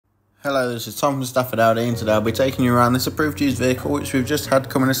Hello, this is Tom from Stafford Audi, and today I'll be taking you around this approved used vehicle which we've just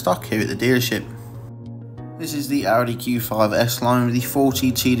had come in stock here at the dealership. This is the Audi Q5 S-Line with the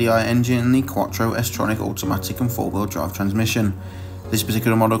 40 TDI engine and the Quattro S-Tronic automatic and 4-wheel drive transmission. This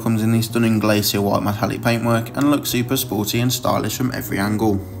particular model comes in the stunning glacier white metallic paintwork and looks super sporty and stylish from every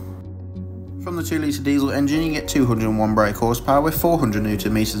angle. From the 2-litre diesel engine you get 201 brake horsepower with 400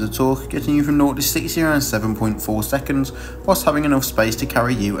 Nm of torque, getting you from 0 to 60 around 7.4 seconds, whilst having enough space to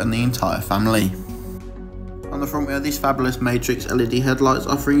carry you and the entire family. On the front we have these fabulous matrix LED headlights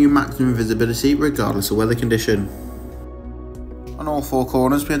offering you maximum visibility regardless of weather condition. On all four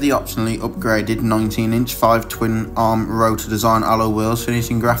corners we have the optionally upgraded 19-inch 5 twin-arm rotor design alloy wheels finished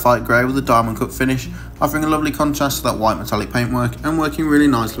in graphite grey with a diamond cut finish, offering a lovely contrast to that white metallic paintwork and working really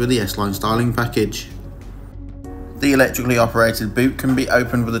nicely with the S-Line styling package. The electrically operated boot can be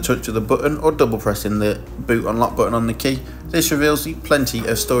opened with a touch of the button or double pressing the boot unlock button on the key. This reveals plenty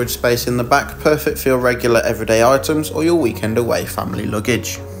of storage space in the back, perfect for your regular everyday items or your weekend away family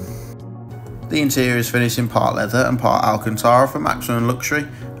luggage. The interior is finished in part leather and part Alcantara for maximum luxury,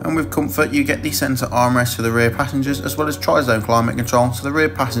 and with comfort you get the centre armrest for the rear passengers as well as tri-zone climate control so the rear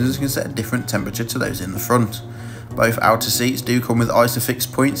passengers can set a different temperature to those in the front. Both outer seats do come with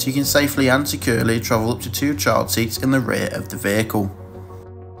ISOFIX points so you can safely and securely travel up to 2 child seats in the rear of the vehicle.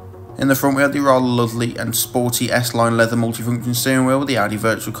 In the front we have the rather lovely and sporty S-Line leather multifunction steering wheel with the Audi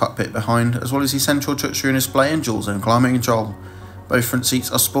virtual cockpit behind, as well as the central touchscreen display and dual zone climate control. Both front seats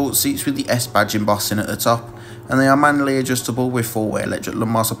are sports seats with the S badge embossing at the top, and they are manually adjustable with 4-way electric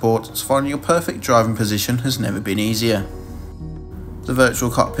lumbar support, so finding your perfect driving position has never been easier. The virtual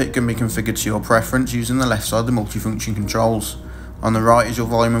cockpit can be configured to your preference using the left side of the multifunction controls. On the right is your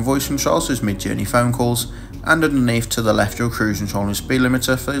volume and voice control, so it's mid-journey phone calls, and underneath to the left your cruise control and speed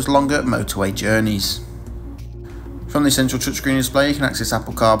limiter for those longer motorway journeys. From the central touchscreen display you can access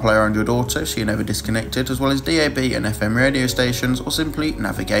Apple CarPlay or Android Auto so you're never disconnected, as well as DAB and FM radio stations or simply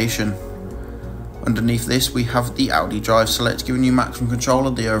navigation. Underneath this we have the Audi Drive Select, giving you maximum control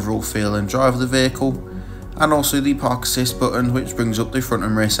of the overall feel and drive of the vehicle, and also the Park Assist button which brings up the front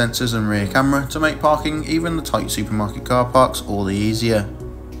and rear sensors and rear camera to make parking even the tight supermarket car parks all the easier.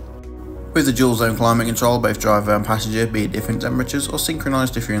 With the dual zone climate control, both driver and passenger be at different temperatures or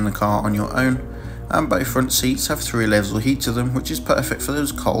synchronised if you're in the car on your own, and both front seats have 3 levels of heat to them, which is perfect for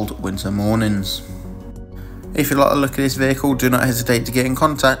those cold winter mornings. If you like the look of this vehicle, do not hesitate to get in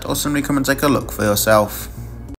contact or simply come and take a look for yourself.